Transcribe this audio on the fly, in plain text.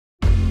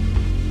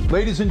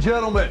Ladies and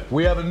gentlemen,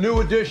 we have a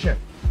new addition.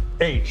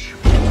 H.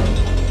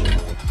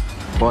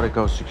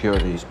 Portico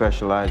Security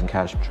specializes in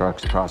cash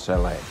trucks across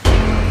LA.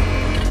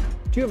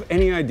 Do you have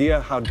any idea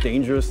how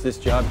dangerous this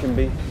job can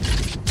be?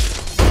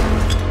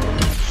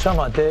 Some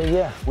idea,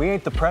 yeah. We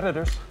ain't the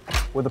predators,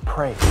 we're the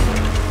prey.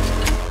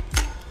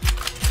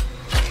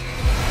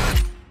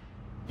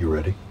 You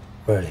ready?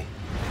 Ready.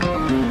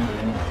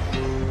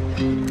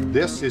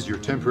 This is your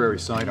temporary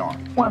sidearm.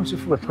 What happens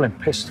if we're pulling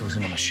pistols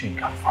in a machine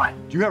gun fight?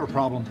 Do you have a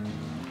problem?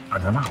 I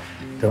don't know.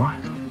 Do I?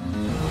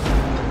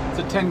 It's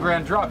a 10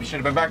 grand drop. You should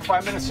have been back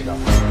 5 minutes ago.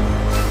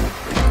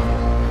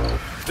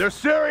 They're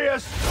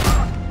serious!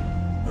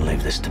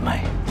 Leave this to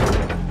me.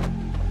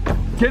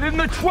 Get in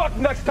the truck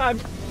next time!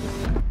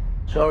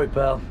 Sorry,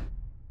 pal.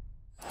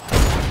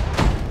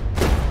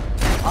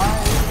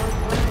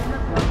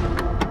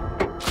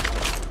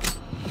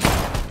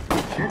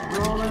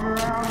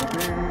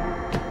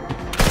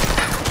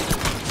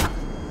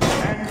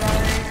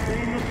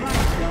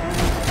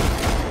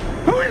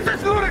 Who is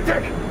this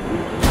lunatic?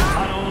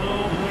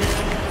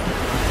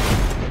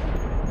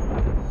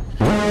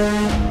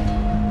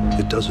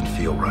 It doesn't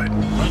feel right.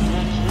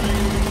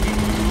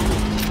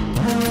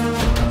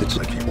 It's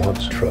like he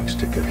wants trucks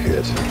to get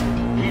hit.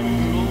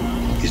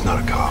 He's not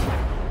a cop.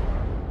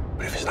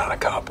 But if he's not a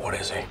cop, what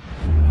is he?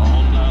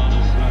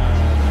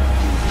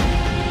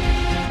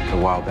 A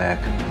while back,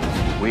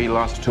 we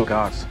lost 2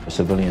 guards, a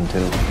civilian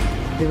too.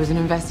 There was an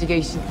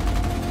investigation.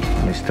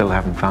 They still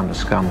haven't found the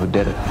scum who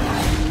did it.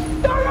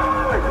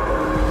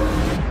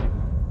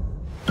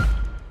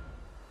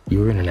 You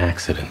were in an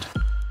accident.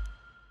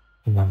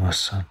 My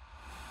son.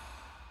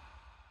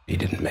 He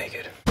didn't make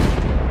it.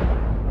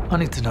 I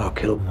need to know who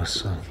killed my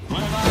son.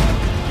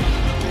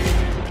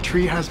 The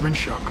tree has been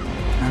shook,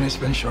 and it's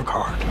been shook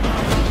hard.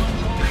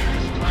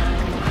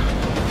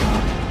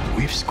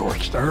 We've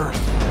scorched the earth.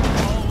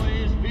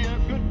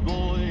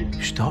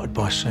 You started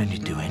by saying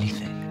you'd do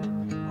anything.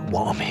 But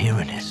what I'm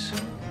hearing is,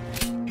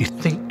 you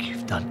think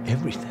you've done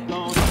everything.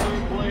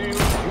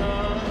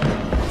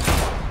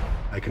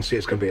 I can see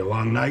it's gonna be a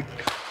long night.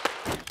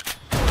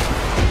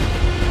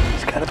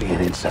 It's gotta be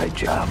an inside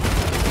job.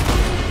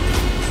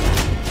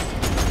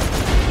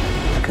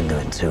 I can do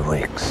it in 2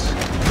 weeks.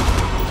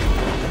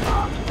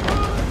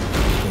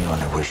 You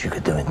only wish you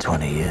could do it in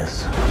 20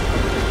 years.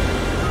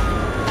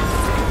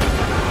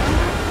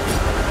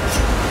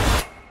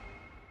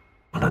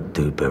 But I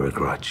do bear a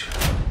grudge.